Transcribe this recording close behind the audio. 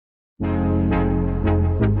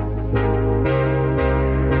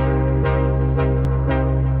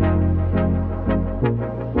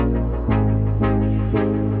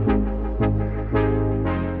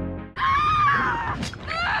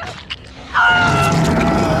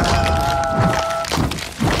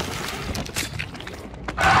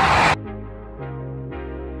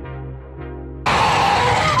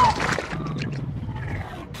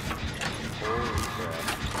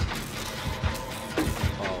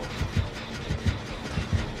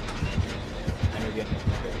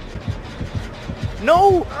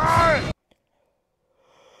No!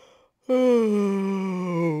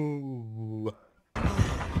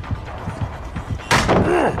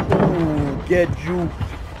 Ooh, get you.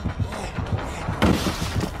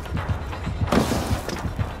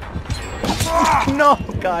 No,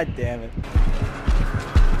 god damn it.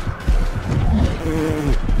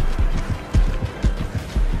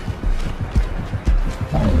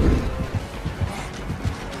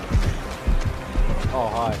 Oh,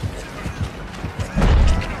 hi.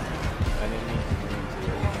 I didn't mean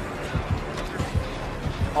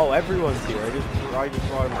to. Oh, everyone's here. I just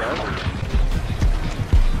brought him down.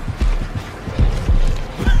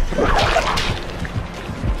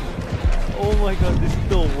 Oh my god, this is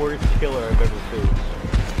the worst killer I've ever faced.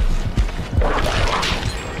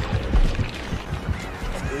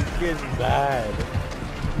 It's getting bad.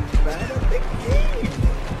 He's bad at the game.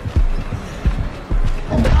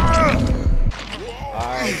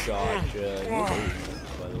 I gotcha.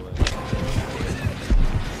 By the way.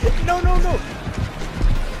 No, no, no!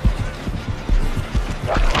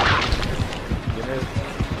 Give it.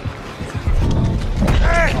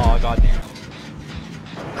 Oh, god damn.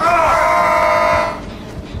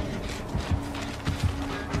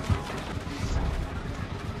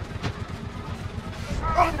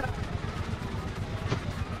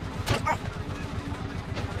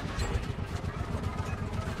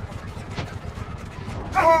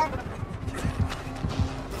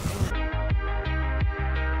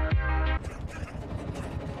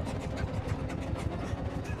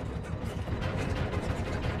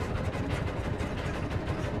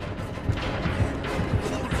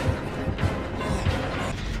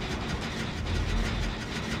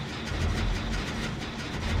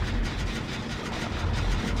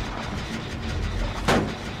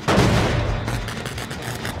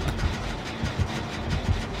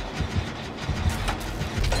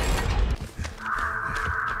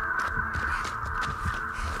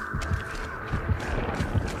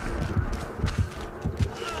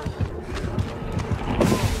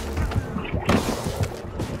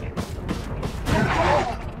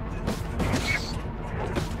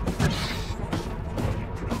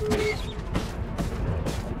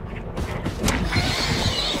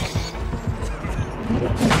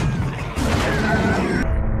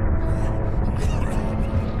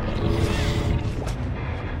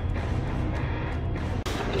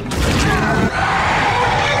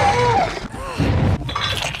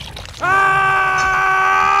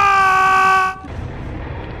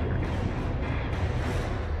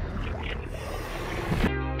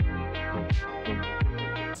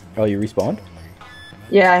 Oh, you respawned?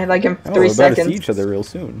 Yeah, I had like in 3 we're seconds. about to see each other real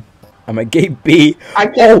soon. I'm at gate B. I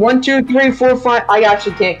can't. 1, 2, 3, 4, 5. I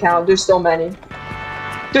actually can't count. There's so many.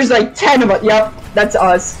 There's like 10 of us. Yep, that's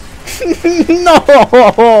us.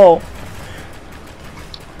 No!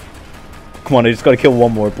 Come on, I just gotta kill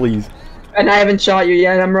one more, please. And I haven't shot you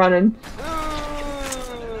yet. I'm running.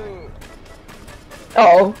 Uh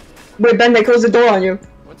oh. Wait, Ben, they closed the door on you.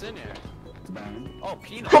 What's in here? Oh,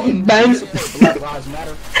 peanut. Oh, Ben.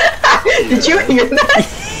 Did you hear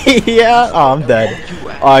that? Yeah? Oh, I'm dead.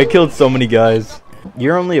 Oh, I killed so many guys.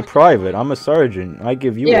 You're only a private. I'm a sergeant. I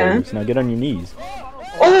give you orders. Now get on your knees.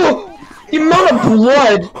 Oh! The amount of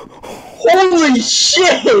blood! Holy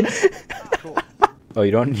shit! Oh,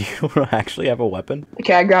 you don't actually have a weapon?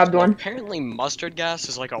 Okay, I grabbed one. Apparently mustard gas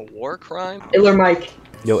is like a war crime. Iller Mike.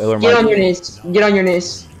 Yo, Iller Mike. Get on your knees. Get on your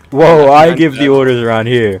knees. Whoa, I give the orders around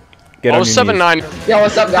here. Get on your 079. knees. Yo,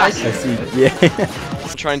 what's up, guys? I see. Yeah.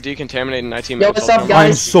 Try and decontaminate in 19 Yo, minutes. what's up, guys?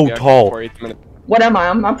 I'm so tall. What am I?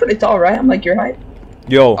 I'm pretty tall, right? I'm like your height.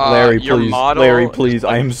 Yo, Larry, your please. model Larry, please.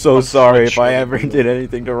 like I am so sorry if I short. ever did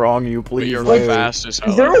anything to wrong you. Please, You're Larry. fast as hell.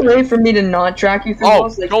 Is there a way for me to not track you through Oh,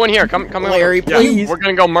 walls? Like, go in here. Come Larry, in. Yeah, please. we're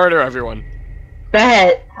gonna go murder everyone.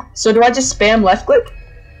 bet. So do I just spam left click?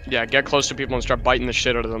 Yeah, get close to people and start biting the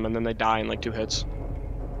shit out of them, and then they die in like 2 hits.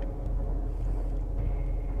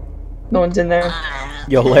 No one's in there.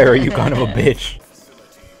 Yo, Larry, you kind of a bitch.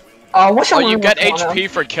 What's Oh, your you get HP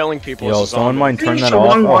for killing people. Yo, as a someone zombie. mind turn that Sure, off?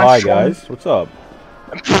 one Oh, hi, watch guys. What's up?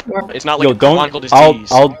 It's not like Yo, a chronicle don't.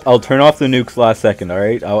 disease. I'll turn off the nukes last second. All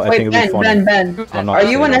right. I Wait, think it'll be funny. Ben. I'm not Are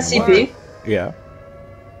you an gonna say SCP? Yeah.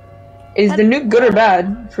 Is the nuke good or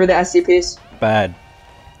bad for the SCPs? Bad.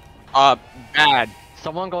 Bad.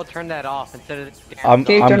 Someone go turn that off instead of. I'm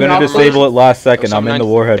Can you turn it gonna off, disable it last second. I'm in the Sometimes-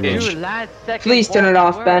 warhead Dude, room. last second. Please turn it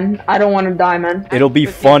off, Ben. I don't want to die, man. It'll be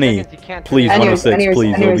 15 funny. seconds, you can't turn Please, it off. 106.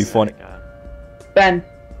 Please, it'll be anyways. funny. Ben,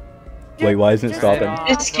 Wait, why isn't it stopping?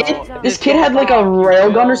 this kid had like a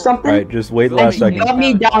railgun or something. Alright, just wait And last he second. got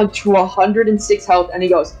me down to 106 health, and he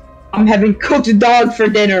goes, "I'm having cooked dog for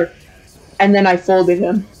dinner," and then I folded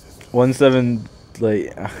him. 17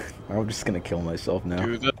 Like, I'm just gonna kill myself now.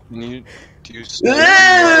 Do the need to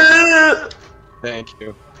Thank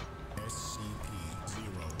you.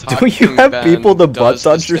 Do you have people to butt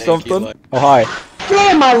touch or something? Oh, hi.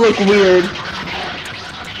 Damn, I look weird.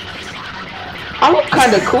 I look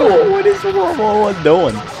kinda cool. What is the one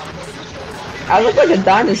doing? I look like a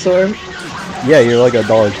dinosaur. Yeah, you're like a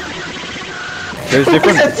dog. There's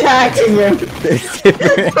different. Who's attacking him? There's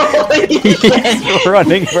different. He's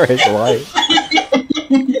running for his life.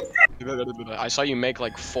 I saw you make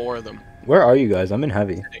like 4 of them. Where are you guys? I'm in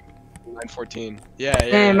heavy. 914. Yeah,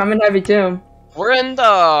 yeah. Damn, yeah. I'm in heavy too. We're in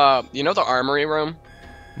the, you know, the armory room.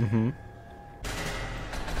 Mm-hmm.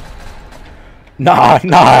 Nah.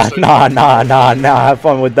 Have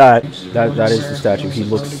fun with that. That is the statue. He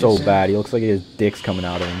looks so bad. He looks like his dick's coming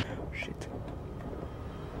out of him. Shit.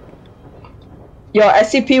 Yo,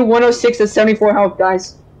 SCP-106 at 74 health,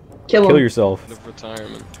 guys. Kill him. Kill yourself.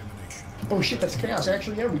 Retirement. Oh shit, that's chaos.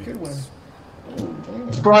 Actually, yeah, we could win.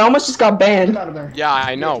 Bro, I almost just got banned. Get out of there. Yeah,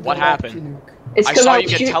 I know. What happened? It's I 'cause saw I you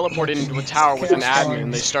get shoot- teleported into a tower with an admin,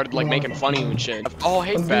 and they started like making fun of you and shit. Oh,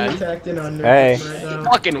 hey, I'm being Ben. attacked in under Hey. right now.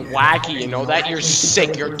 Fucking wacky, you know that? You're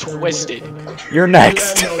sick. You're twisted. You're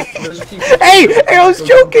next. Yeah, no, there's people- Hey, I was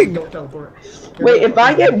joking. Don't teleport. Wait, if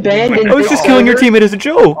I get banned in I was just killing your teammate as a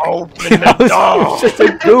joke. Open It was just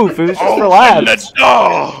a goof. It was just for laughs.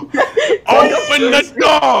 door! Open the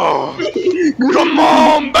door! Come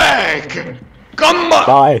on back! Come on!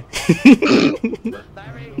 Bye.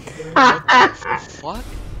 What?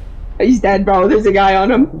 He's dead, bro. There's a guy on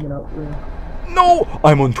him. You know, No,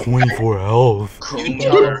 I'm on 24 health. You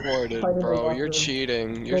teleported, bro. You're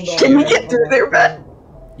cheating. You're Can we cheating. get through there, man?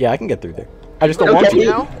 Yeah, I can get through there. I just don't want Okay.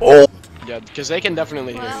 to. Oh. Yeah, because they can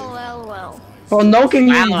definitely hear you. Well, no can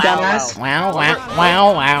you, Wow, you wow, dumbass.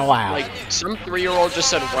 Wow. Like, some 3-year-old just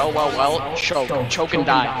said, well, choke and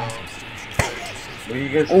die.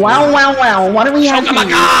 Wow. What do we have Choke on my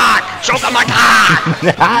here? cock! Choke on my cock!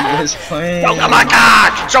 Choke on my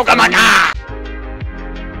cock! Choke on my cock!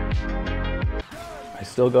 I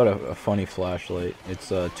still got a funny flashlight. It's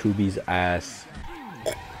Tubi's ass.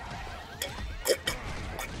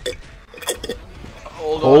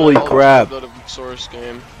 Holy crap. Hold on, source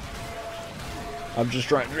game. I'm just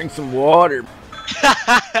trying to drink some water.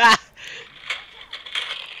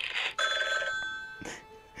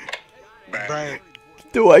 Right.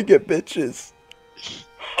 Do I get bitches?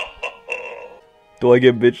 Do I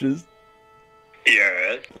get bitches?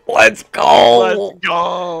 Yes. Let's go! Let's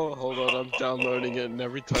go! Hold on, I'm downloading it, and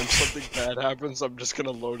every time something bad happens, I'm just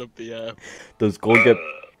gonna load up the app. Does Cole get...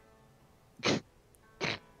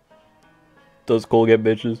 Does Cole get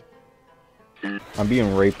bitches? I'm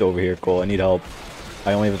being raped over here, Cole. I need help.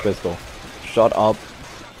 I only have a pistol. Shut up.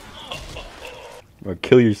 Or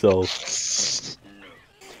kill yourself.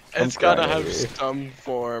 It's gotta have some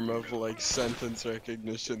form of, like, sentence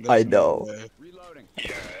recognition. I There's no know. way.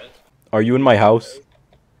 Yes. Are you in my house?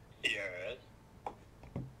 Yes.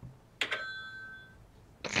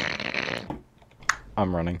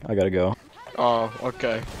 I'm running. I gotta go. Oh,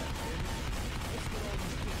 okay.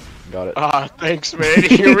 Got it. Ah, thanks, man.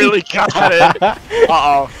 You really got it.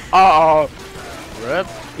 Uh-oh. Rip.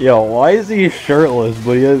 Yo, why is he shirtless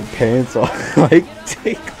but he has pants on? Like,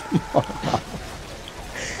 take them off.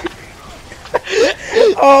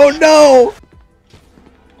 Oh no!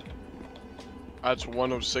 That's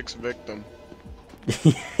 106 victim.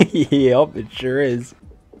 Yep, it sure is.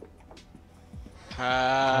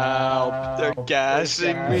 Help! They're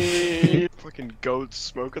gassing me! Fucking goats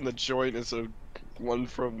smoking the joint is a one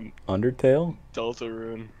from Undertale?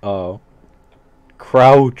 Deltarune. Oh.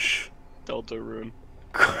 Crouch. Deltarune.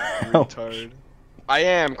 Crouch. Retard. I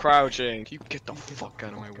am crouching. You get the fuck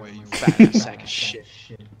out of my way, you fat sack of shit.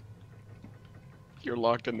 You're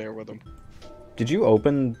locked in there with him. Did you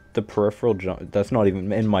open the peripheral jump? That's not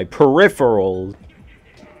even in my peripherals.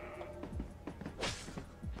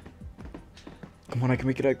 Come on, I can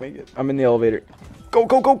make it, I'm in the elevator. Go!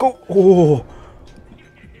 Oh!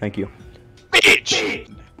 Thank you. Bitch!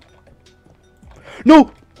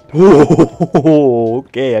 No! Oh,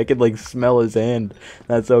 okay, I could like smell his hand.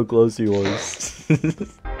 That's how close he was.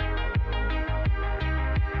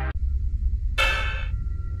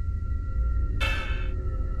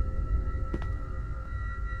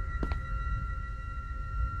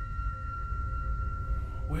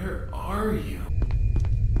 Where are you?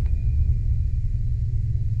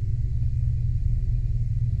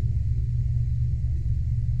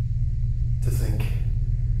 To think,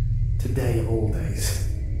 today of all days.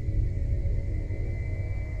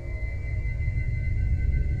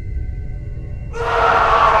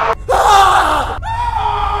 Ah!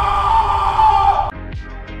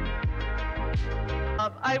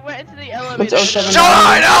 it's 079.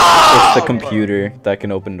 Shut up! It's the computer that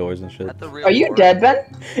can open doors and shit. Are you dead, Ben?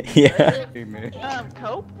 Yeah.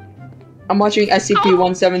 Cope? I'm watching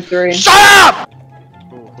SCP-173. Shut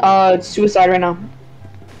up! It's suicide right now.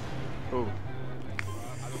 Ooh.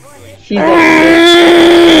 He's dead.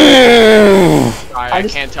 I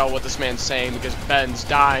can't tell what this man's saying because Ben's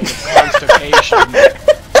dying of constipation.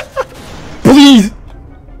 Please!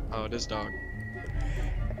 Oh, it is dog.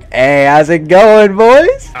 Hey, how's it going,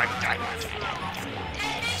 boys?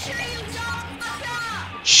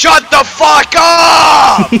 Shut the fuck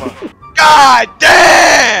up! God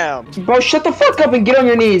damn! Bro, shut the fuck up and get on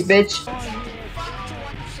your knees, bitch.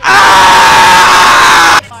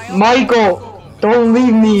 Ah! Michael, don't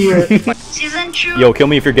leave me here. Yo, kill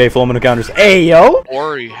me if you're gay, full moon counters. Hey, yo!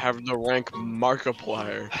 Ori have the rank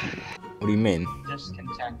Markiplier. What do you mean?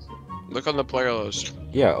 Look on the player list.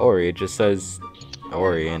 Yeah, Ori, it just says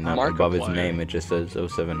Ori, and above his Markiplier. name it just says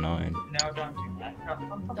 079.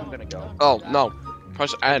 I'm gonna go. Oh, no.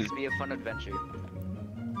 Press N. Be a fun adventure.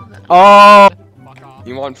 Oh!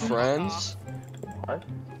 You want friends? What?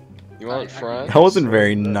 You want friends? That wasn't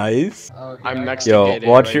very nice. I'm next to Yo, gate A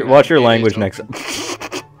watch right your now. watch your Gate language A's next.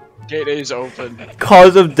 open. Gate A's open.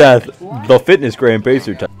 Cause of death: the fitness gram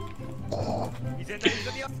pacer test.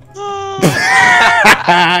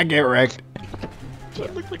 Get wrecked. I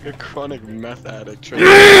look like a chronic meth addict.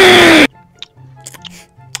 I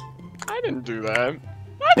didn't do that.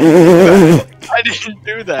 I didn't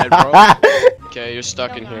do that, bro. Okay, you're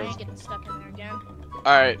stuck in here. Getting stuck in there again.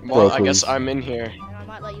 Alright, well, Bro, I guess please. I'm in here. And I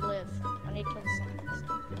might let you live. I need to kill the scientist.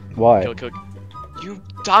 Why? Kill. You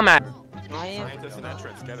dumbass.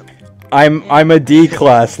 I'm a D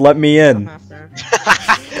class. Let me in.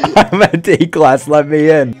 I'm a D class. Let me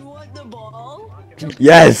in. You want the ball?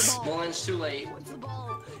 Yes. It's too late. What's the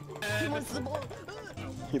ball? He wants the ball.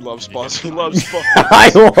 He loves balls. He loves balls. I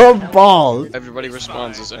love balls. Everybody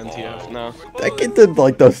responds as NTF now. That kid did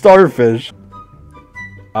like the starfish.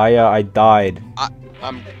 I died.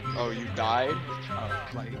 Oh, you died?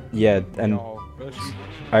 Yeah, and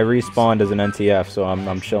I respawned as an NTF, so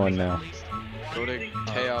I'm chilling now. Go to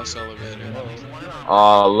Chaos Elevator.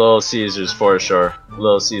 Oh, Little Caesars for sure.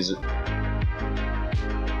 Little Caesar.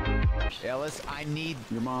 Ellis, I need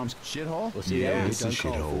your mom's shithole. Yeah, it's a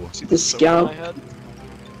shithole. See The soap scout. on my head?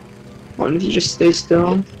 Why don't you just stay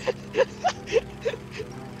still?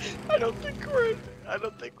 I don't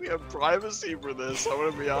think we have privacy for this. I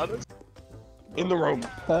want to be honest. In the room.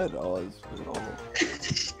 I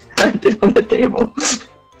did on the table.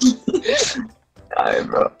 Alright,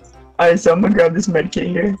 bro. Alright, so I'm gonna grab this med kit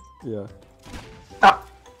here. Yeah.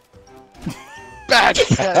 Bad.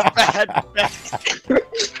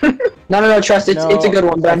 No, trust, it's a good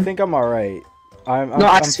one, Ben. I think I'm alright. No,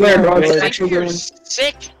 I swear, feeling bro, it's good. actually good one.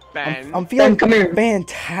 Sick, Ben. I'm feeling come here.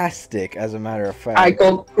 fantastic, as a matter of fact. Alright,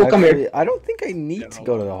 go come here. I don't think I need to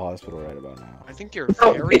go to the hospital right about now. I think you're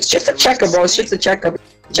No, very, it's just a checkup, bro. It's just a checkup.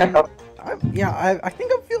 Checkup. I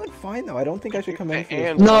think I'm feeling fine though. I don't think I should come in for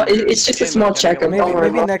this. No, it's just a small checkup. Don't worry,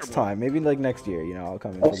 Maybe bro. next time. Maybe like next year. You know, I'll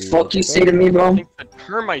come in. Oh, For the fuck you say to me, I bro. think the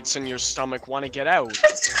termites in your stomach want to get out.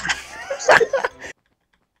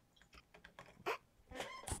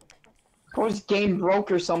 Bro's game broke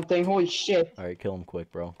or something. Holy shit. All right, kill him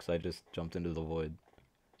quick, bro, because I just jumped into the void.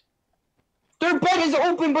 Their bed is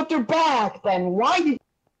open, but they're back. Then why did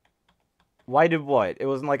Why did what? It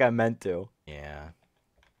wasn't like I meant to. Yeah.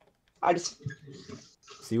 I just?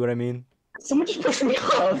 See what I mean? Someone just pushed me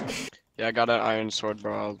off. Yeah, I got an iron sword,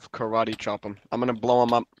 bro. I'll karate chop him. I'm gonna blow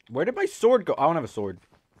him up. Where did my sword go? I don't have a sword.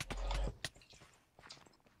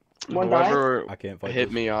 One die. Whoever I can't fight. hit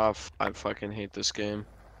this. me off, I fucking hate this game.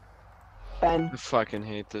 Ben. I fucking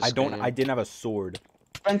hate this I don't. game. I didn't have a sword.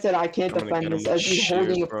 Ben said I can't I'm gonna defend get him this with as he's shears,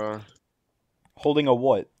 holding bro. Holding a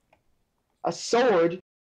what? a sword.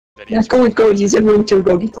 Let's go with Gogi. He's in room 2,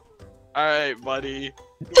 Gogi. Alright, buddy.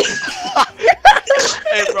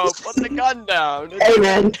 Hey, bro, put the gun down. Hey,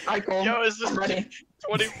 man. I call. Yo, is this I'm ready.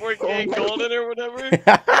 24K Go, golden or whatever?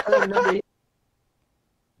 I'm ready.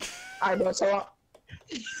 Alright, bro. So.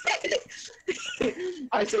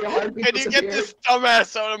 I say a heartbeat. Can you get this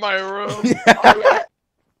dumbass out of my room? Oh, yeah.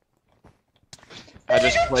 I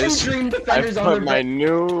just Two placed. dream I defenders on put their my bed.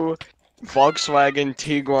 new Volkswagen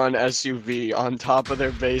Tiguan SUV on top of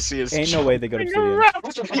their base's. Ain't no way they got obsidian.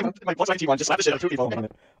 My Volkswagen Tiguan just slapped the shit out of two people.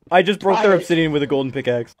 I just broke their Alright. obsidian with a golden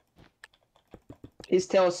pickaxe. His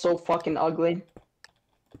tail is so fucking ugly.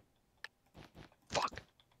 Fuck.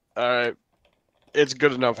 Alright. It's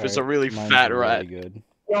good enough. It's a really Mine's fat really rat. good.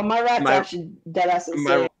 Yo, my rat's My- actually dead ass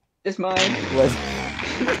insane. It's mine. Let's-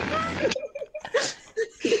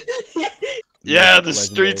 Yeah, the Legendary.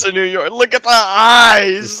 streets of New York. Look at the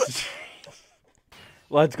eyes!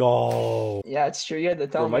 Let's go. Yeah, it's true. You had to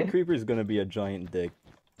tell Bro, my me. creeper is gonna be a giant dick,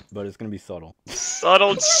 but it's gonna be subtle. Subtle.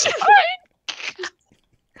 What is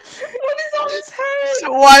on his head?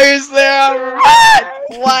 Why is there a rat?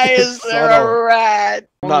 Why is there Subtle. a rat?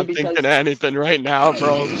 I'm Only not because- thinking of anything right now,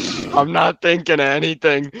 bro. I'm not thinking of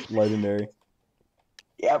anything. Legendary.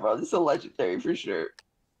 Yeah, bro, this is a legendary for sure.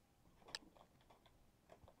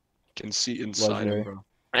 Can see inside Legendary. him, bro.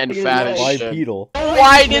 And Look at fat his as legs. shit. Bipedal.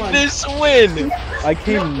 Why did this win? I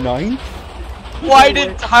came ninth? Why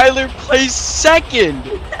did Tyler place second?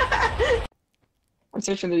 I'm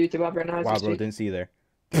searching the YouTube app right now. as Wow, we bro, speak. didn't see you there.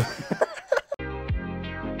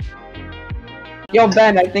 Yo,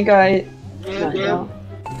 Ben, I think I. No.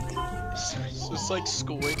 It's just like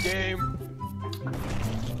Squid Game.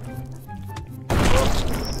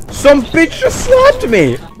 Some bitch just slapped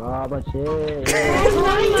me!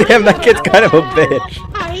 Damn, that kid's kind of a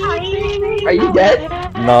bitch. Are you dead?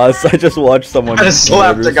 Nah, I just watched someone I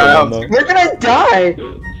slapped murder the guy someone, up. We're gonna die!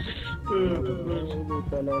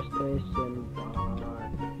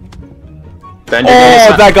 Ben,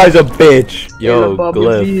 Oh, that guy's a bitch! Yo, Bubble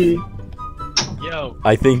Glyph. tea. Yo.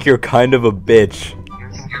 I think you're kind of a bitch.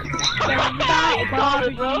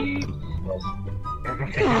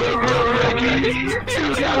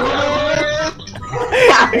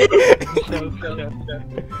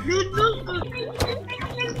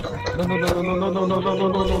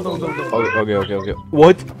 Okay.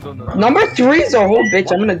 What? Number 3 is a whole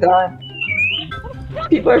bitch. I'm gonna die.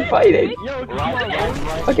 People are fighting.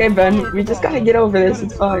 Okay, Ben, we just gotta get over this.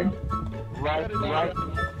 It's fine.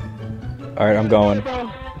 Alright, I'm going.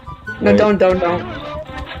 No, Wait. don't.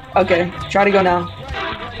 Okay, try to go now.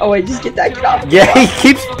 Oh wait, just get off. Yeah, he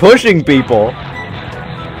keeps pushing people.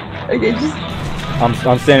 Okay, just. I'm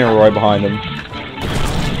standing right behind him.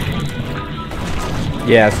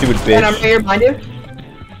 Yeah, stupid Ben, I'm bitch. right here behind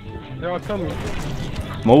you. They're all coming.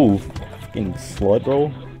 Move. Fucking slut,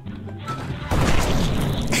 bro.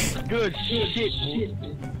 Good shit.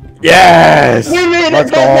 Yes! Wait a minute,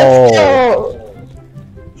 Let's Ben, let's go! go.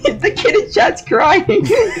 The kid in chat's crying.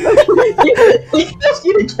 You just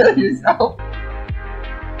need to kill yourself.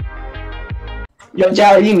 Yo,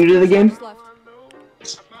 Jal, are you new to the game?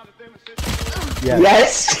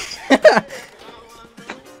 Yes. Yes.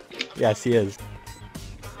 Yes, he is.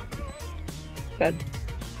 Ben.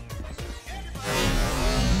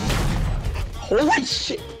 Holy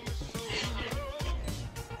shit.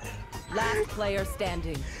 Last player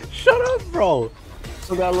standing. Shut up, bro.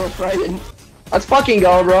 I got a little frightened. Let's fucking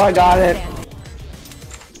go, bro. I got it.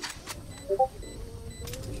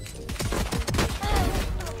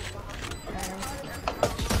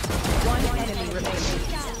 One enemy remaining.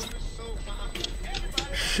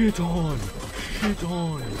 Shit on.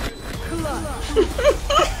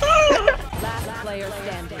 Last player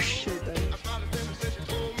standing.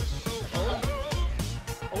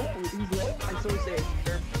 I'm so safe.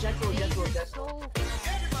 Jetso.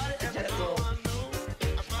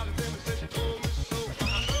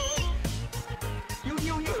 You.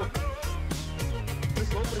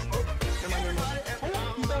 Put a smoke. Never mind. Oh,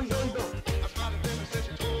 he's down.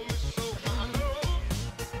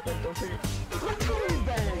 Don't forget.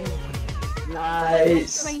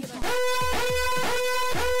 Nice.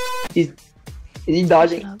 Is he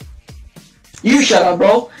dodging? You shut up,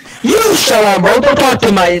 bro. Don't talk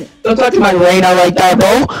to my Reina like that,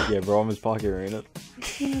 bro. Yeah, bro, I'm his pocket arena.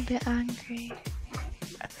 I'm a bit angry.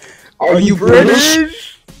 Are you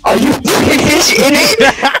British? Are you British in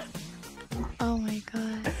it? Oh my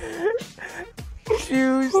god.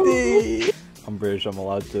 Tuesday. I'm British, I'm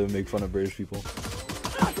allowed to make fun of British people.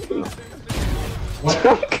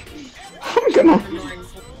 Come on.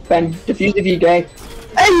 Ben, defuse if you gay.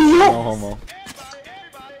 Hey, No homo.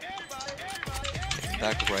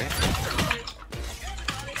 Back right.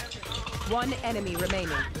 One enemy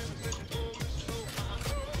remaining.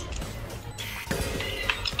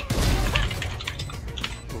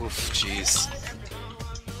 Oof, jeez.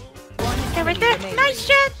 Yeah, right there. Remaining. Nice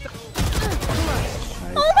shit.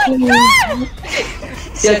 Oh my god.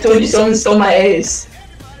 See, I told you someone stole my ace.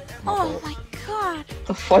 Oh my god.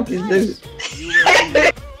 The fuck is this?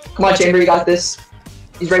 Come on, Chamber, you got this.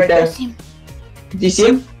 He's right there. See him. Do you see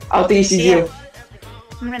him? I don't think he sees you.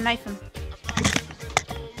 I'm gonna knife him.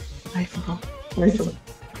 Knife him.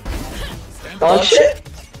 Dog shit?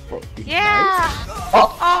 Yeah.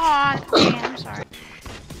 Oh, okay, I'm sorry.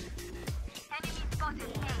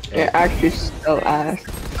 You're actually so ass.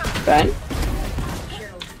 Ben?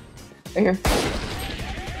 Right here.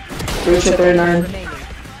 Bruce at 39. Remaining.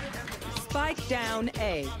 Spike down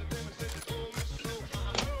A.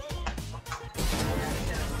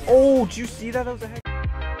 Oh, did you see that? That was a heck.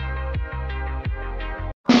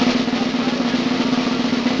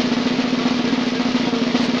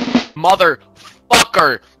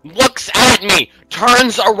 motherfucker looks at me,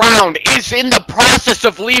 turns around, is in the process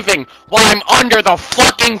of leaving while I'm under the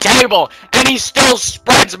fucking table, and he still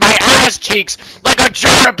spreads my ass cheeks like a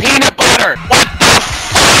jar of peanut butter. What the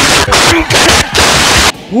fuck? I'm gonna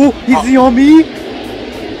die! Whoa, is he on me?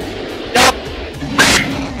 Yup.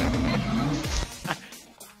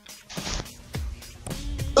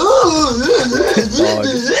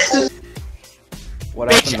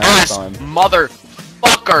 What happened last time?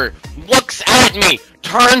 Motherfucker looks at me,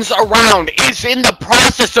 turns around, is in the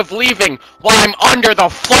process of leaving while I'm under the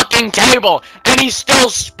fucking table, and he still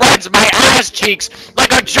spreads my ass cheeks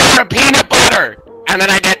like a jar of peanut butter. And then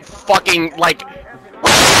I get fucking, like,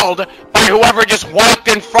 wowed by whoever just walked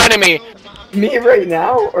in front of me. Me right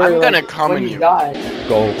now? Or I'm gonna like, come when in you you. die?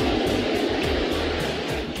 Go.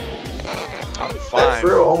 I'm That fine.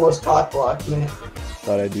 Fru almost cock blocked me.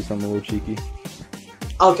 Thought I'd do something a little cheeky.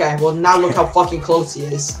 Okay, well now look how fucking close he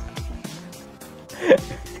is.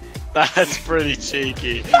 That's pretty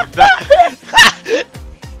cheeky.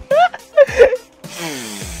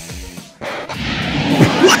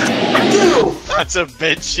 Dude! That's a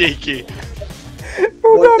bit cheeky.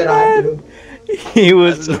 What did I do? He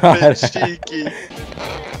was That's not. a bit cheeky.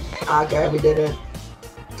 Okay, we did it.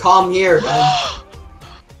 Come here, man.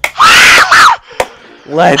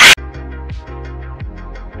 Let's.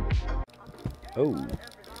 Oh.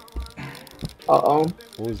 Uh-oh.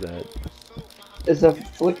 What was that? It's a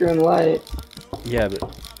flickering light. Yeah, but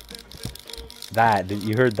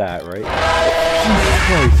you heard that, right?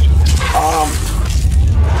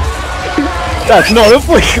 That's not a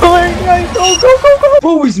flickering light. Go, go, go, go.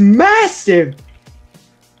 Bro, he's massive.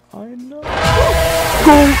 I know.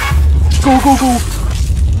 Go, go, go, go.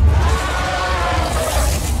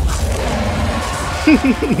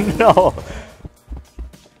 No.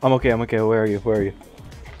 I'm okay. I'm okay. Where are you? Where are you?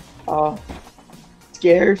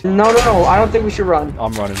 Scared? No, no, no. I don't think we should run.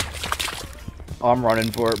 I'm running. I'm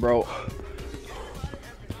running for it, bro.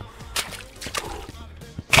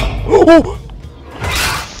 Oh!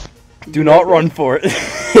 Do not run for it.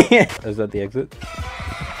 Is that the exit?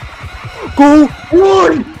 Go!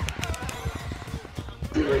 Run!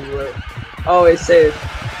 Where you at? Oh, it's safe.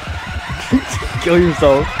 Kill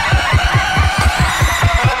yourself.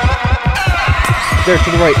 There,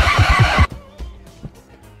 to the right.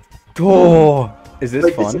 Oh! Is this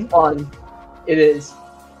Like, fun? This is fun. It is.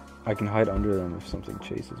 I can hide under them if something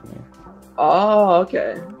chases me. Oh,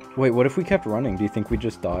 okay. Wait, what if we kept running? Do you think we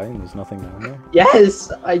just die and there's nothing down there?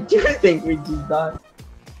 Yes, I do think we did that.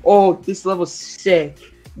 Oh, this level's sick.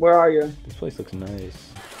 Where are you? This place looks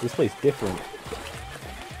nice. This place different.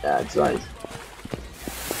 Yeah, it's nice.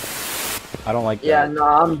 I don't like Yeah, that.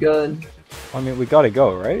 nah, I'm good. I mean, we gotta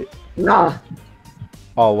go, right? Nah.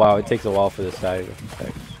 Oh, wow, it takes a while for this guy to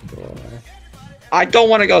go on there. I don't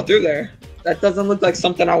want to go through there. That doesn't look like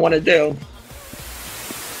something I want to do.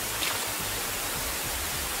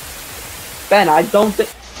 Ben, I don't think.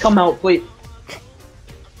 Come out, please.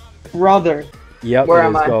 Brother. Yep, Where it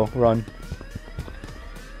am is. I? Go, run.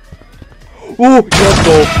 Oh, let's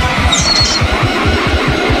go.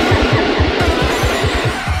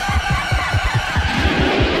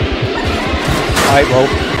 Alright, bro.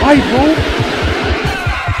 Alright, bro.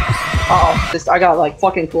 Uh-oh, I got like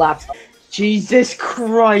fucking collapsed. Jesus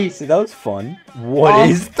Christ. That was fun. What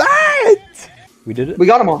is that? We did it? We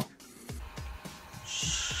got him all.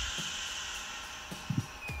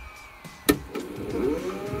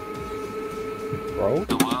 Bro?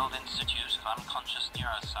 The World Institute of Unconscious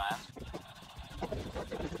Neuroscience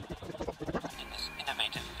in this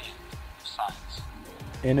innovative field of science.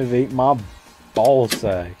 Innovate my ball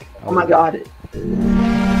sack. Oh my god.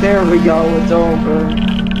 There we go, it's over.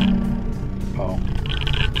 Oh.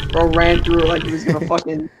 Bro ran through it like he was gonna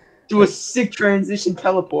fucking do a sick transition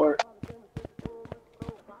teleport.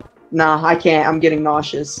 Nah, I can't. I'm getting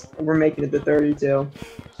nauseous. We're making it to 32. We're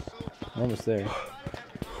almost there.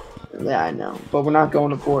 Yeah, I know. But we're not going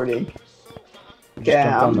to 40. Just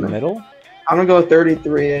Yeah, jump down the middle? I'm gonna go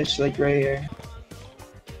 33-ish, like right here.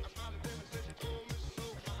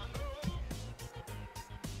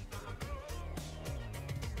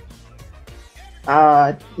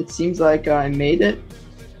 It seems like I made it.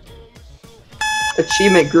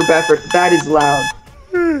 Achievement group effort. That is loud.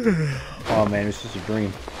 Oh man, it's just a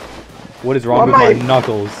dream. What is wrong with my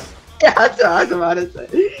knuckles? Yeah, that's what I was about to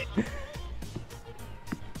say.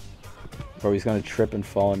 Bro, he's gonna trip and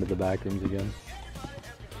fall into the back rooms again.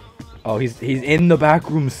 Oh, he's in the back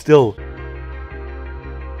room still.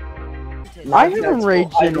 I haven't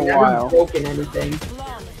raged in a while. I've never broken anything.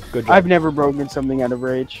 Good job. I've never broken something out of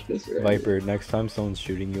rage. Viper, next time someone's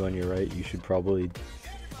shooting you on your right, you should probably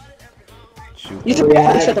Shoot. You should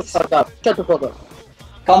Shut the fuck up. Shut the fuck up.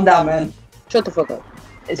 Calm down, man. Shut the fuck up.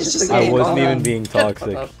 It's just a I game. wasn't calm even down. being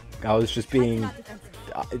toxic. I was just being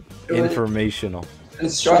informational.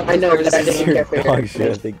 I know that I didn't care for your Dog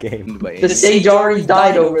shit at the game. The stage already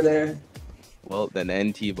died over there. Well, then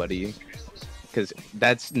NT, buddy. Because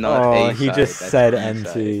that's not Oh, A he side, just that's said B NT.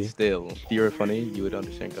 side. Still, if you were funny, you would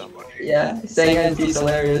understand combo. Yeah, saying NT's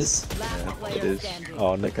hilarious. Yeah, it is.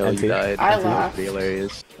 Oh, Like how NT. you died. I NT laugh. was pretty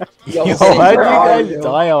hilarious. Yo, Yo, Sage, how do you where are guys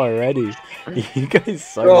die already? You guys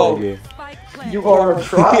suck at the game. You are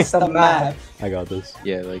across the map. I got this.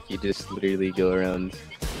 Yeah, like you just literally go around.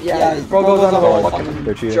 Yeah, bro goes on a Oh, whole they're fucking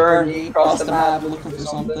cheating. journey across the map looking for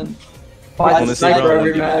something. Find On the the same sniper round,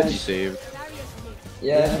 every you get match. saved.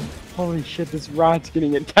 Yeah. Holy shit, this rat's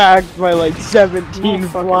getting attacked by like 17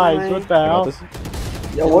 flies. What the I got hell?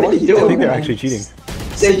 this. Yo, what are you doing? I think they're man? actually cheating.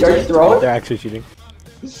 Sage, are you throwing? They're actually cheating.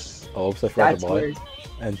 Oh, oops, I forgot That's the bot. weird.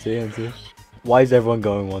 NT. Why is everyone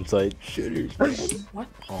going one side? Shitters. What?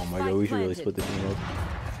 Oh my god, we should really split the team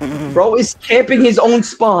up. Bro is camping his own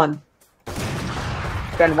spawn.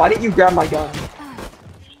 Ben, why didn't you grab my gun?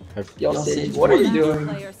 Yo, Sage, what are you doing?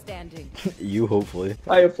 Player standing. You, hopefully.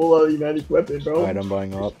 I have full automatic weapon, bro. Alright, I'm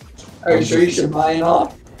buying up. Are you sure you should buy it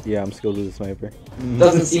off? Yeah, I'm skilled with the sniper.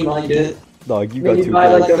 Doesn't seem like it. Dog, you got Maybe 2 buy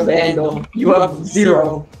like kills. a vandal. You have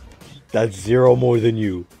 0. That's 0 more than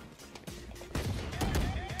you.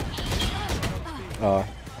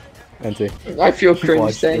 NT. I feel cringe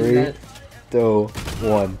Watch saying 3, that. 2,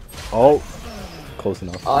 1. Oh! Close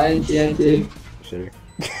enough. NT. Shitter.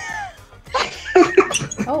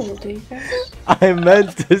 Oh, do you guys? I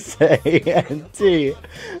meant to say NT.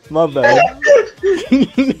 My bad.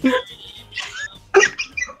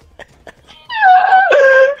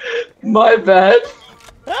 My bad.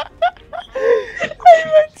 I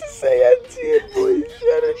meant to say NT and boy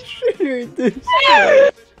shut it triggered this.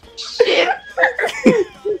 Shit.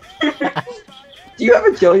 Do you have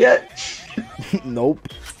a kill yet? Nope.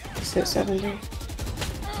 670. No,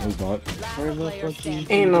 he's not.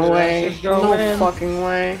 Ain't no way. No fucking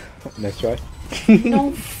way. Next try.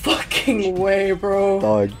 No fucking way, bro.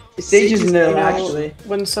 Dog. Sage is new, You know, actually.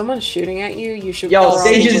 When someone's shooting at you, you should. Yo, call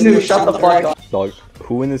Sage is new. Shut the fuck up. Dog.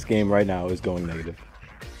 Who in this game right now is going negative?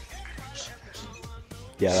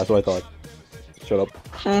 Yeah, that's what I thought. Shut up.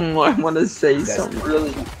 I want to say something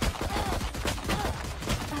really.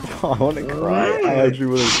 I want to cry. I actually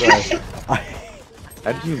want to cry.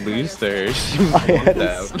 How did you lose there? I had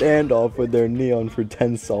a standoff with their neon for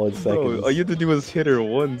 10 solid seconds. Bro, all you had to do was hit her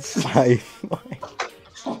once.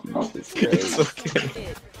 It's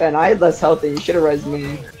okay. Ben, I had less health than you should have resed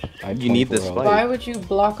me. You need this fight. Why would you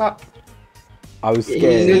block up? I was You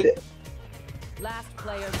scared. knew that- Last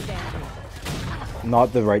player standing.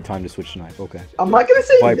 Not the right time to switch to knife. Okay. I'm not gonna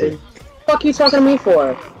say Viper. anything. Fuck you talking to me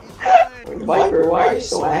for? Viper, why are you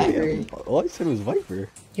so angry? All I said was Viper.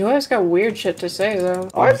 You always got weird shit to say, though.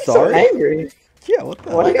 Why are you so sorry. angry? Yeah, what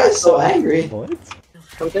the Why are you guys so angry? What?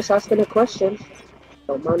 I'm just asking a question.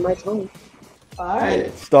 Don't mind my tone.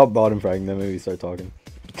 Alright. Stop bottom fragging, then maybe start talking.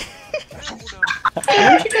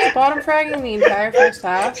 Aren't you just bottom fragging the entire first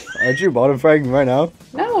half? Aren't you bottom fragging right now?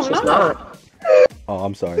 No, I'm not. Oh,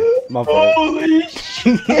 I'm sorry. My fault. Holy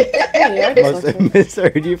shit! Yeah, I Must have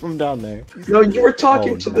misheard you from down there. No, you were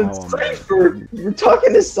talking Oh, to the now I'm Cypher. You were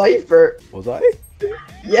talking to Cypher. Was I?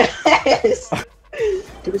 Yes!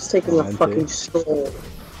 He was taking a fucking stroll.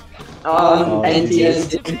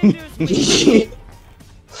 NT.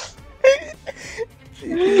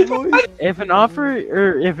 If an offer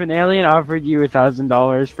or if an alien offered you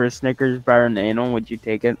 $1,000 for a Snickers bar and anal, would you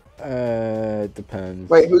take it? It depends.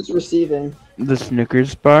 Wait, who's receiving? The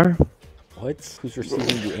Snickers bar? What? Who's receiving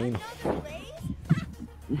the anal?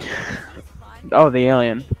 Oh, the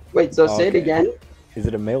alien. Wait, so say it again? Is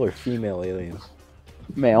it a male or female alien?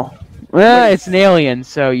 Male. Well, it's an alien,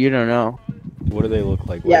 so you don't know. What do they look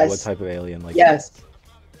like? Yes. What type of alien? Like Yes.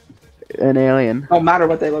 An alien. No matter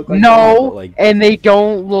what they look like. No, like- and they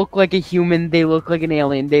don't look like a human. They look like an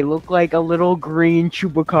alien. They look like a little green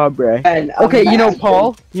chupacabra. And Okay, you know imagine-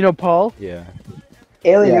 Paul? You know Paul? Yeah.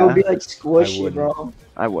 Alien, it Yeah. would be like I squishy, wouldn't. bro.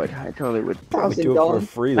 I would. I totally would. Probably do it for $1,000.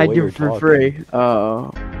 free. The I way do you're it for talking. free.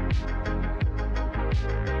 Oh.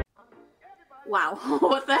 Wow,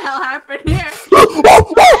 what the hell happened here?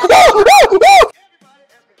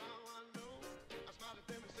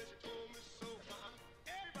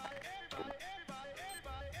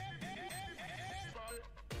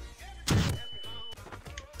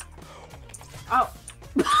 Oh.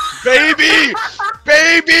 Baby!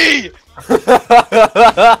 Baby!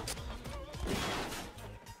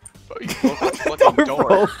 Oh, you broke the fucking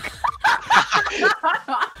door.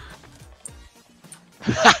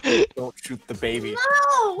 Don't shoot the baby.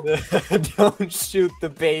 No! Don't shoot the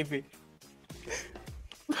baby.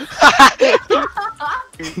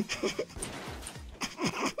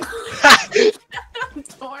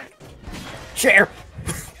 Chair!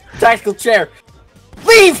 Tactical chair!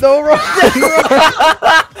 Leave! No, run!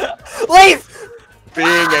 Leave! Being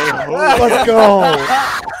a hoe. Let's go!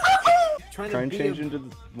 Try Try and change into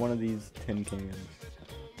one of these tin cans.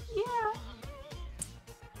 Yeah.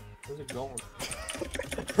 Where's it going?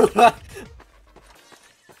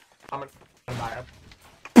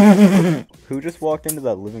 Who just walked into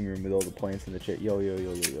that living room with all the plants in the chair? Yo.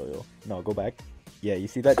 No, go back. Yeah, you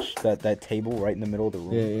see that that table right in the middle of the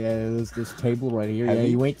room? Yeah, there's this table right here. Heavy, yeah,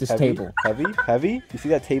 you ain't this heavy, table. Heavy? You see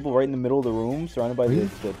that table right in the middle of the room, surrounded by the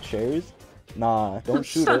chairs? Nah, don't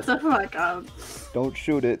shoot Shut it. the fuck up. Don't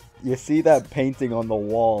shoot it. You see that painting on the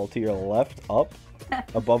wall to your left, up,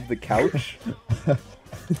 above the couch?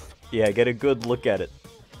 Yeah, get a good look at it.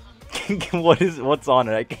 What's on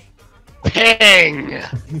it? I can't... Ping!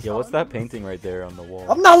 Yo, what's that painting right there on the wall?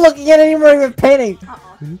 I'm not looking at any more of the painting.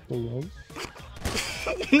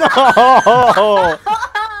 No!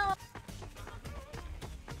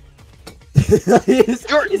 Look,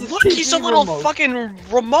 he's a little fucking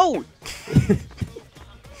remote.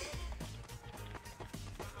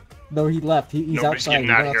 No, he left. He's Nobody's outside. getting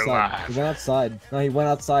He out went here outside. alive. He went outside. No, he went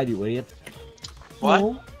outside, you idiot. What?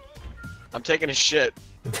 No. I'm taking a shit.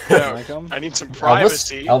 Can I come? I need some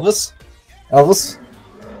privacy. Elvis?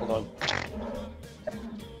 Hold on.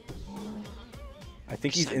 I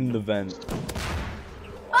think he's in the vent.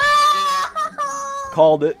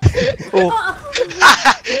 Called it. Oh.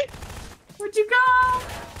 Where'd you go?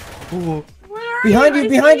 Oh. Where are Behind you? you,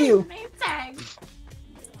 behind you. Name tag.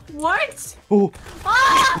 What? Oh.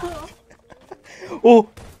 Oh! Oh.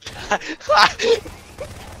 Oh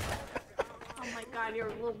my god, you're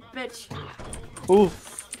a little bitch. Oh.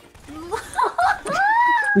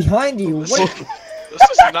 Behind you. What? This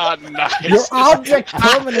is not nice. Your object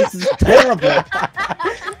permanence is terrible.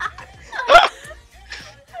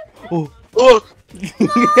 Oh. Oh.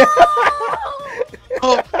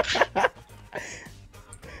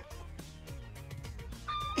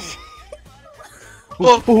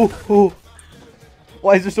 Oh. Oh.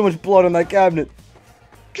 Why is there so much blood on that cabinet?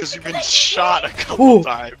 Because you've been shot a couple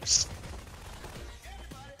times.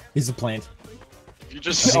 He's a plant. You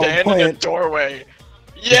just Oh, stand in a plant. doorway.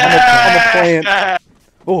 Yeah! I'm a plant.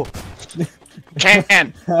 Oh.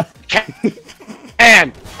 Can!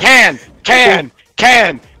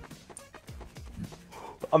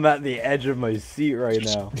 I'm at the edge of my seat right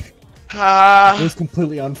now. It was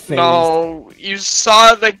completely unfazed. No, you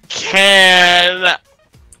saw the can.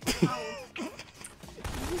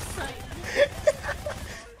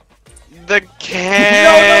 The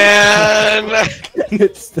can.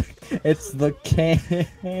 It's the can. The can.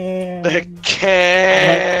 The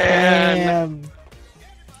can.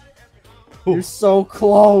 You're so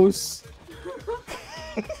close.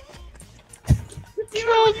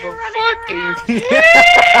 Kill the fucking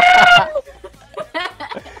can.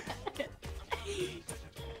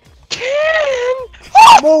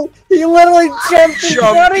 No, he literally jumped in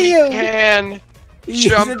front of you. Can.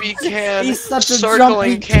 Jumpy can. He's such a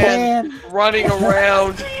Circling jumpy can. Running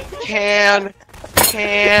around. Can.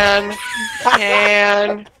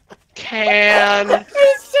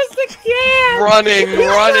 It's just a can. Running.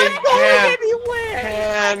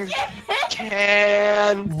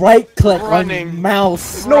 Can. Right click Running. on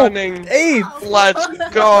mouse. Running. Abe. Let's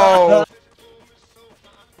go. Oh,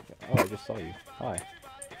 I just saw you. Hi.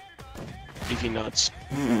 Beefy nuts.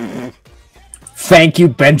 Thank you,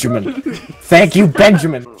 Benjamin. Thank you,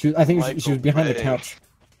 Benjamin. I think she was behind the couch.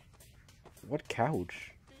 What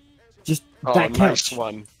couch? Just Oh, that nice couch.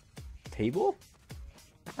 one. Table?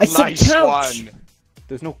 I said Nice couch. one.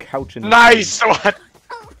 There's no couch in this Nice game. one.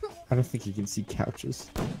 I don't think you can see couches.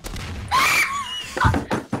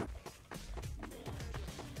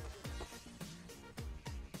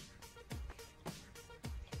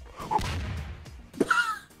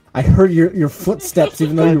 I heard your footsteps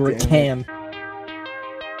even though you were a can.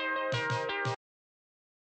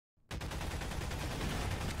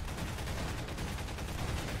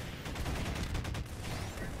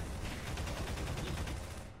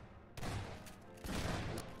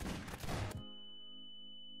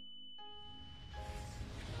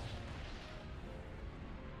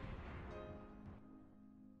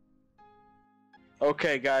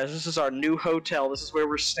 Okay, guys, this is our new hotel. This is where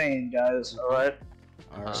we're staying, guys. All right.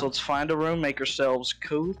 So let's find a room, make ourselves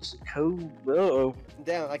Uh-oh.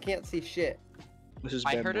 Down, I can't see shit. This is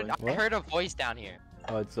I heard it. Bembling. I heard a voice down here.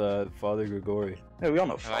 Oh, it's Father Grigori. Hey, we all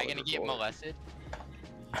know Am I gonna get molested?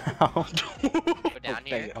 Go down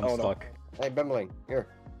here. I'm stuck. Hey, Bembling, here.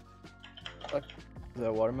 Look. Is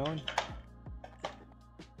that watermelon?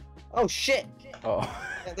 Oh shit! Oh.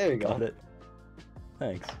 Yeah, there you go. Got it.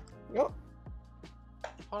 Thanks. Go.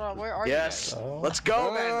 Hold on, where are Yes. you guys? Let's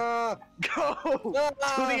go, man. Go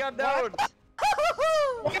to the unknown.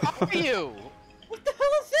 Where are you? What the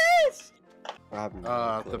hell is this?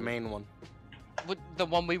 The main one. With the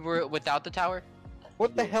one we were without the tower?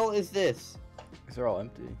 What the hell is this? These are all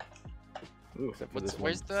empty. Except for this one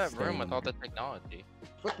Where's the room staying. with all the technology?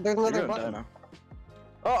 What? There's another button.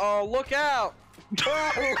 Uh-oh, look out!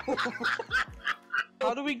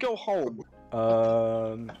 How do we go home?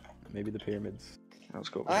 Maybe the pyramids. Let's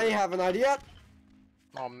go. I have an idea.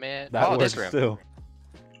 Oh man. That oh, works this room.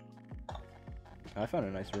 too. I found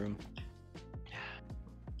a nice room.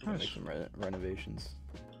 Make some renovations.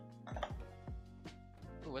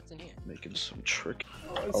 Ooh, what's in here? Making some trick.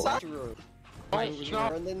 Oh, My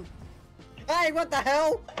God. Hey, what the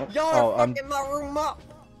hell? Y'all Oh, are fucking my room up.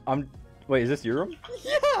 Wait, is this your room?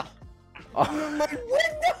 Yeah. Oh. My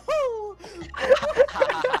window.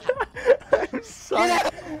 I'm sorry.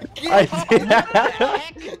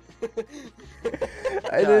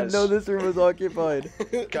 I didn't know this room was occupied.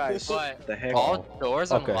 Guys, what the heck? All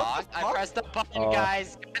doors Okay. unlocked? I pressed the button,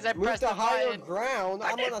 guys. Guys, I Move pressed to the higher button. ground.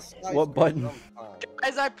 I'm on a skyscraper. What button?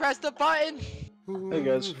 Guys, I pressed the button. Hey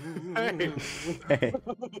guys. Hey.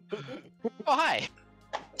 Oh, hi.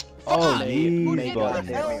 Oh, Fuck. these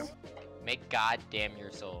buttons. Make God damn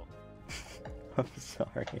your soul. I'm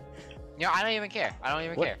sorry. You know, I don't even care. I don't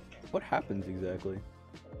even care. What happens exactly?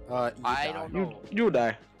 I don't know. You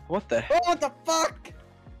die. What the heck? Oh, what the fuck?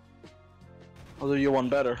 I'll do you one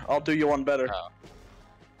better. I'll do you one better. Oh.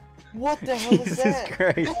 What the hell is Jesus that?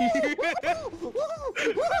 Christ.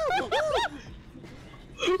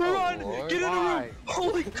 Run! Lord. Get in the room! Why?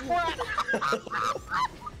 Holy crap!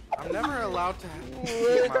 I'm never allowed to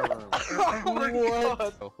leave my room. Oh my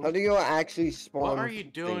God. How do you actually spawn? What are you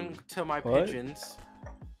doing to my What? pigeons?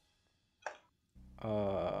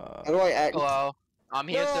 How do I act? Hello. I'm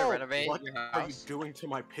here to No. renovate What your are you house. doing to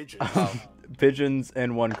my pigeons? Pigeons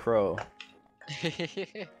and one crow. Oh,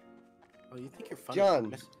 you think you're funny?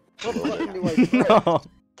 John, what button do I press? No.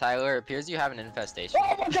 Tyler, it appears you have an infestation.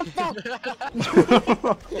 Oh, what the fuck?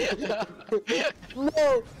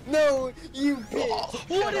 No, no, you bitch!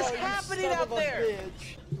 What is Oh, you happening son out of a there?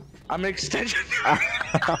 bitch. I'm an extension.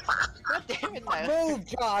 God damn it, Tyler. Move,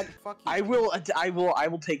 John. Fuck you. I will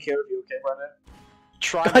take care of you, okay, Brendan?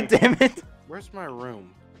 Try God me. damn it! Where's my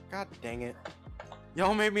room? God dang it.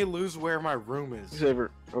 Y'all made me lose where my room is. Over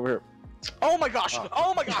here. Oh my gosh!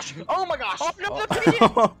 Oh my gosh! Oh my gosh! Oh, no, the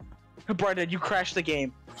pigeon! Brendan, you crashed the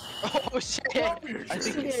game. Oh, shit.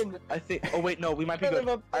 I think. Oh wait, no, we might be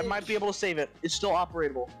good. I might be able to save it. It's still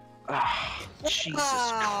operatable. Ah, Jesus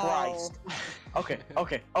Christ. Okay.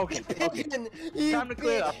 Pigeon, you Time to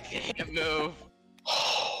clear it up. Can't move.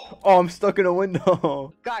 Oh, I'm stuck in a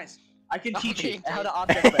window. Guys, I can teach Okay, you how to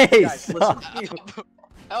object back. Hey, Guys, stop. listen.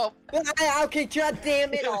 Help. Okay, God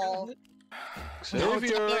damn it all.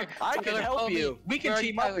 Xavier, Tyler, I can Tyler, help help me. you. We can Where are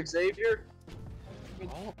team you, up, Tyler? Xavier.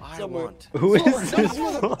 All I Somewhere. want. Who is this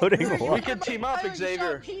floating We one? can team up, Tyler, you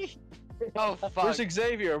Xavier. shot me. Oh, fuck. Where's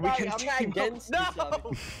Xavier? We Sorry, can I'm not team against up.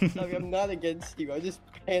 you, No! Sorry, I'm not against you. I just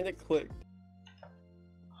panic clicked.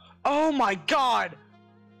 Oh my God!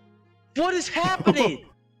 What is happening?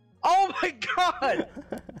 Oh my God!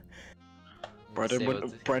 Brendan,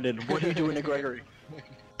 what are you doing to Gregory?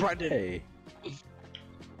 Brendan. Hey.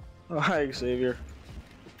 Oh, hi, Xavier.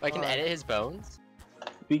 I can edit his bones?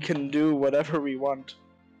 We can do whatever we want.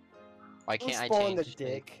 Why can't I Spawn the change?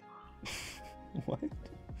 dick. What?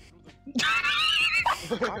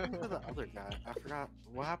 What happened to the other guy? I forgot.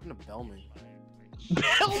 What happened to Bellman?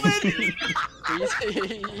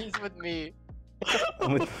 He's with me.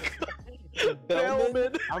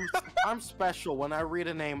 Bellman. I'm special. When I read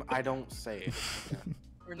a name, I don't say it.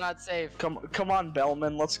 We're not safe. Come on,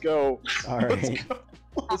 Bellman. Let's go. All right.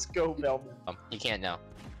 Let's go, Bellman. You can't now.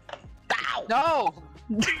 No!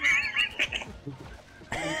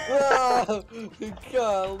 Oh,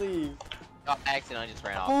 golly. Oh, I accidentally just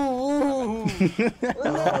ran off. Oh my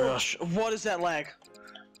gosh, what is that lag?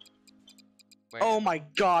 Where? Oh my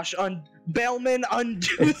gosh, Bellman,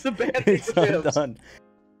 undo the bad It's experience. undone.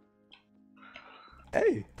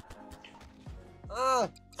 Hey.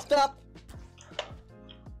 Stop.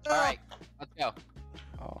 Alright, let's go.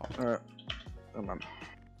 Oh. Alright. Come on.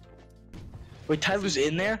 Wait, Tyler's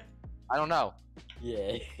in there? I don't know.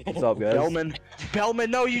 Yeah. What's up, guys?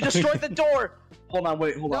 Bellman, no, you destroyed the door! Hold on,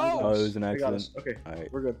 wait, hold on. No. Oh, it was an I got accident. us. Okay, All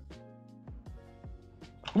right. we're good.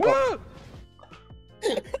 Woo!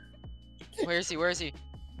 Where is he? Where is he?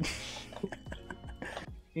 Can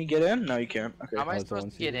you get in? No, you can't. Okay. How am I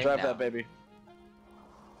supposed to get in Drive now? that baby.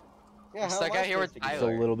 Yeah, It's how like am I out here with supposed to get It's a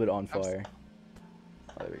Tyler. little bit on fire.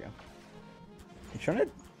 Oh, there we go. You trying to?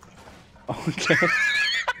 Okay.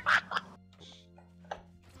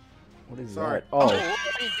 What is Sorry. that? Oh.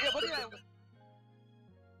 What did I...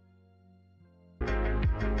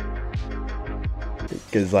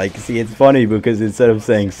 Because, like, see, it's funny because instead of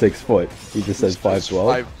saying 6 foot, he just says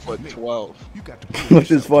 5'12". 5'12".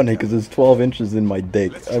 Which is funny because it's 12 inches in my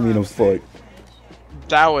dick. I mean, a foot.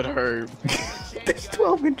 That would hurt. There's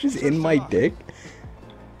 12 inches in my dick?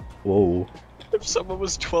 Whoa. If someone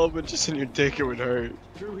was 12 inches in your dick, it would hurt.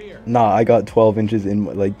 Nah, I got 12 inches in,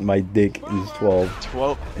 like, my dick is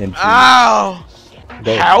 12 inches. Ow!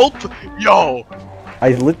 Go. Help! Yo! I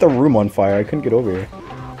lit the room on fire. I couldn't get over here.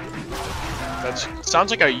 That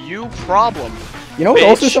sounds like a you problem. You know what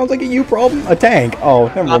also sounds like a you problem? A tank. Oh,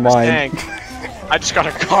 never Not mind. this tank. I just got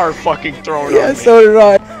a car fucking thrown Yeah, on me. so did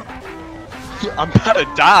I. I'm about to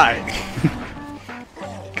die.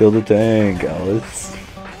 Kill the tank, Alice.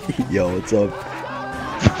 Yo, what's up?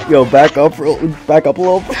 Yo, back up a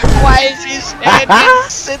little. Why is he standing?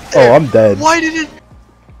 Sit there. Oh, I'm dead. Why did it?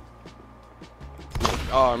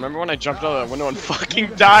 Oh, remember when I jumped out of that window and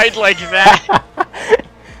fucking died like that?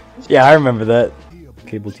 Yeah, I remember that.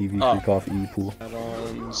 Cable TV, free coffee, pool.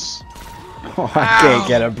 Add-ons. Oh, I can't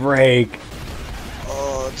get a break.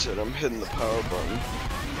 Oh, that's it. I'm hitting the power button.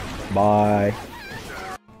 Bye.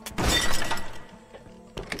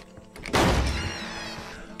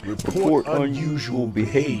 Report unusual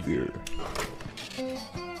behavior.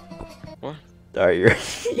 What?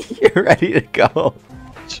 Alright, you're ready to go.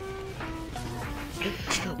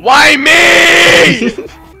 Why me?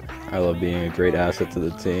 I love being a great asset to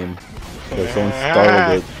the team. So someone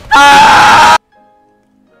startled it.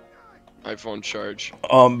 iPhone charge.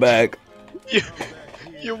 I'm back.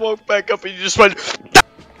 You woke back up and you just went.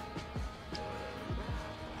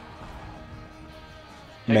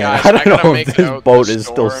 Hey Man, guys, I don't gotta know make if it this out boat the is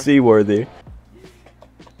still store. seaworthy.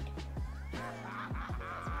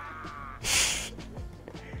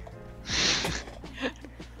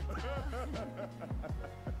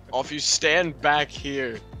 Oh, if you stand back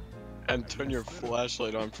here and turn your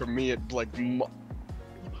flashlight on, for me it like.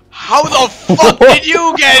 How the fuck did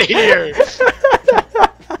you get here?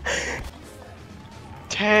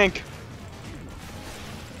 Tank.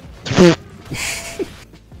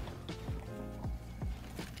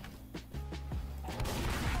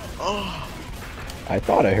 Oh. I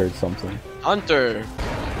thought I heard something. Hunter.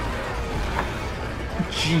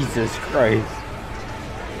 Jesus Christ.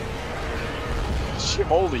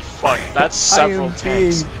 Holy fuck, that's I am several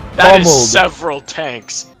tanks. being That is pummeled. several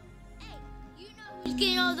tanks. You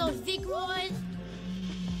getting all those thick roids?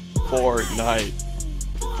 Fortnite.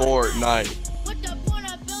 What the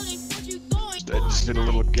point of building? What you going? I just did a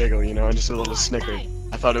little giggle, you know, I just did a little snicker.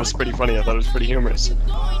 I thought it was pretty funny, I thought it was pretty humorous.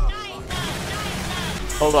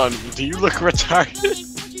 Hold on, do you look retarded?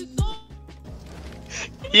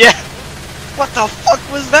 Yeah! What the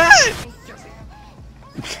fuck was that?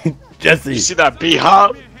 Jesse. You see that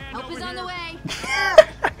B-hop? Help is on the way.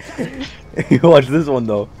 You watch this one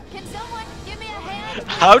though. Can someone give me a hand?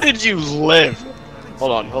 How did you live?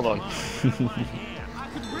 Hold on.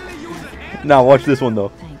 Now watch this one though.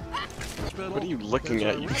 What are you looking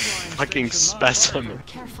at, you fucking specimen?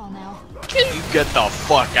 Careful now. Can you get the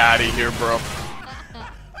fuck out of here, bro?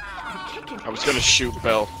 I was gonna shoot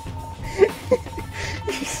Bill.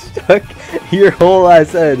 You stuck your whole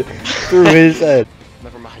ass head through his head.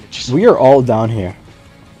 Never mind. We are all down here.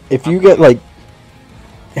 If you get like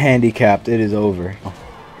handicapped, it is over.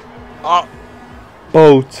 Oh,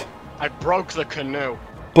 Boat. I broke the canoe.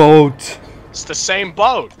 Boat. It's the same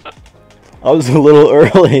boat. I was a little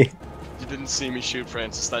early. You didn't see me shoot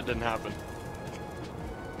Francis. That didn't happen.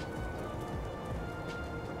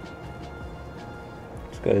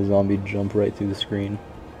 Just got a zombie jump right through the screen.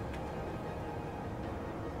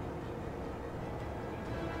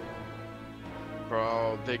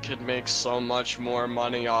 Bro, they could make so much more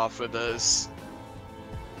money off of this.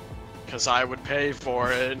 Cause I would pay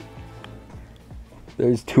for it.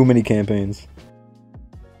 There's too many campaigns.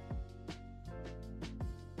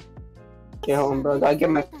 Get home, bro. Gotta get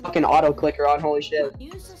my fucking auto clicker on. Holy shit.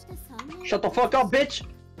 Shut the fuck up, bitch.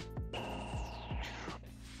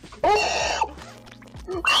 Oh!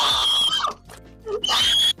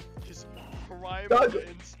 Doug,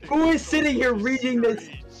 who is sitting here reading this?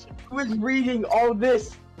 Who is reading all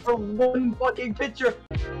this for one fucking picture?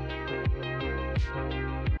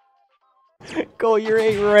 Choco, you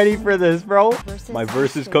ain't ready for this, bro. My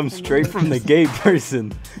verses come straight from the gay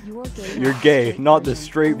person. You're gay, not the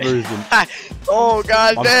straight version. Oh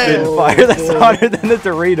god I'm damn! spitting fire that's hotter than the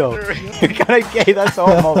Dorito. You're kinda gay, that's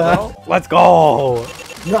homo, bro. Let's go!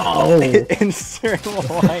 No! Insert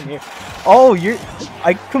line here. Oh,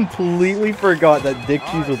 I completely forgot that Dick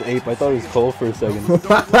Cheese was ape. I thought it was Cole for a second.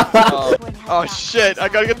 Oh shit, I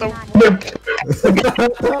gotta get the.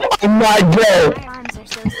 I'm not gay.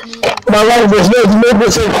 My life is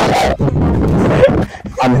magnificent.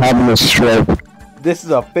 I'm having a stroke. This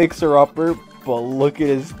is a fixer-upper, but look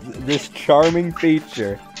at this charming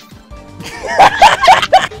feature.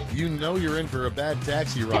 You know you're in for a bad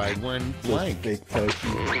taxi ride when blank. Big taxi.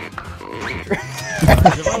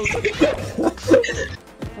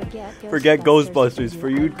 Forget Ghostbusters. For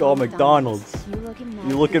you'd call McDonald's.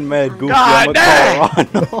 You looking mad, goofy. I'm a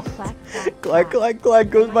Colorado.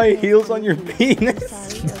 Glad goes my heels on your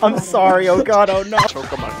penis. I'm sorry. Oh god. Oh no.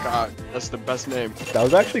 Choke my cock. That's the best name. That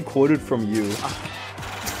was actually quoted from you.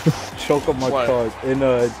 Choke up my cock in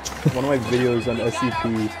one of my videos on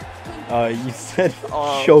SCP. You said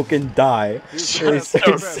choke and die. They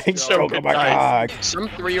said sing choke up my cock. Some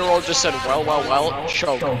 3-year-old just said well,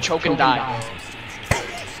 choke and die.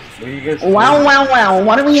 Wow.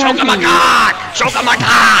 What do we have? Choke my cock! Choke my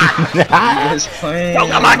cock!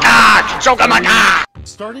 Choke my cock! Choke my cock!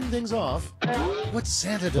 Starting things off, what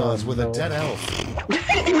Santa does with a dead elf.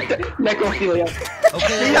 Necrophilia.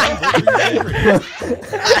 Okay.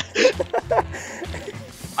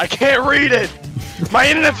 I can't read it! My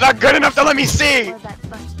internet's not good enough to let me see!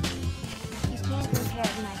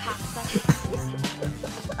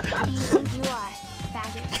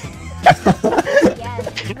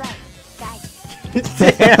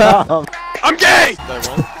 Damn! I'm gay! Let's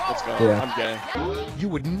go. Yeah. I'm gay. You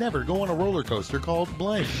would never go on a roller coaster called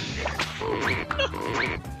blank.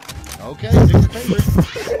 Okay, pick your favorite.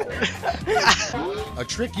 A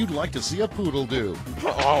trick you'd like to see a poodle do.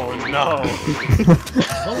 Oh no.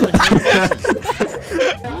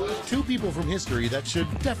 Two people from history that should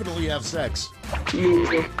definitely have sex.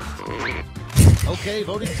 Okay,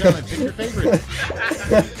 voting done. Pick your favorite.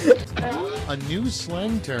 A new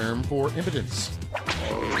slang term for impotence.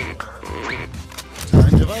 Time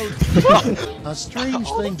to vote. A strange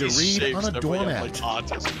thing to read on a doormat.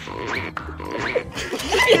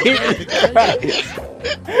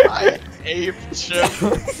 I ape chip.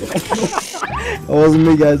 That wasn't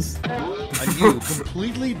me, guys. A new,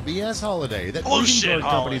 completely BS holiday that greeting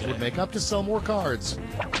card companies would make up to sell more cards.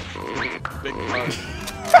 Big card.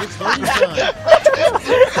 It's voting time.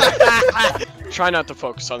 Try not to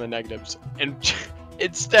focus on the negatives, and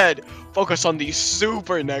instead focus on the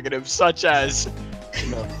super negatives, such as.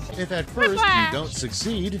 If at first you don't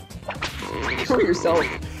succeed, Kill yourself.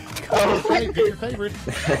 okay, pick your favorite.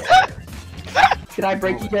 Should I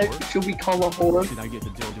break it yet? Should we call a whore? Should I get the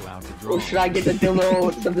dildo out the drawer? Or should I get the dildo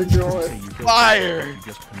out of the drawer? Fire!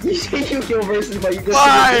 You say you kill versus, but you just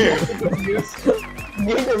Fire!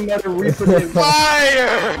 Neither mother reproduce.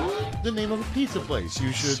 Fire! The name of a pizza place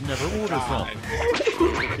you should never order from.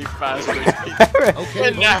 Be faster. Okay,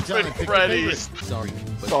 And voting now time. with Pick your Freddy's.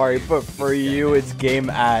 favorite. Sorry, but for you, it's game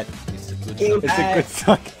at. It's a good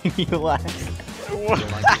song. You laugh. Look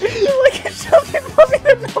at something moving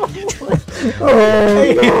in the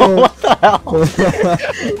Hey, what the hell?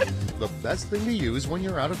 The best thing to use when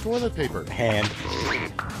you're out of toilet paper. Hand.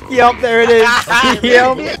 Yep, there it is.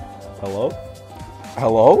 Yep. Hello?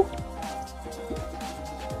 Hello?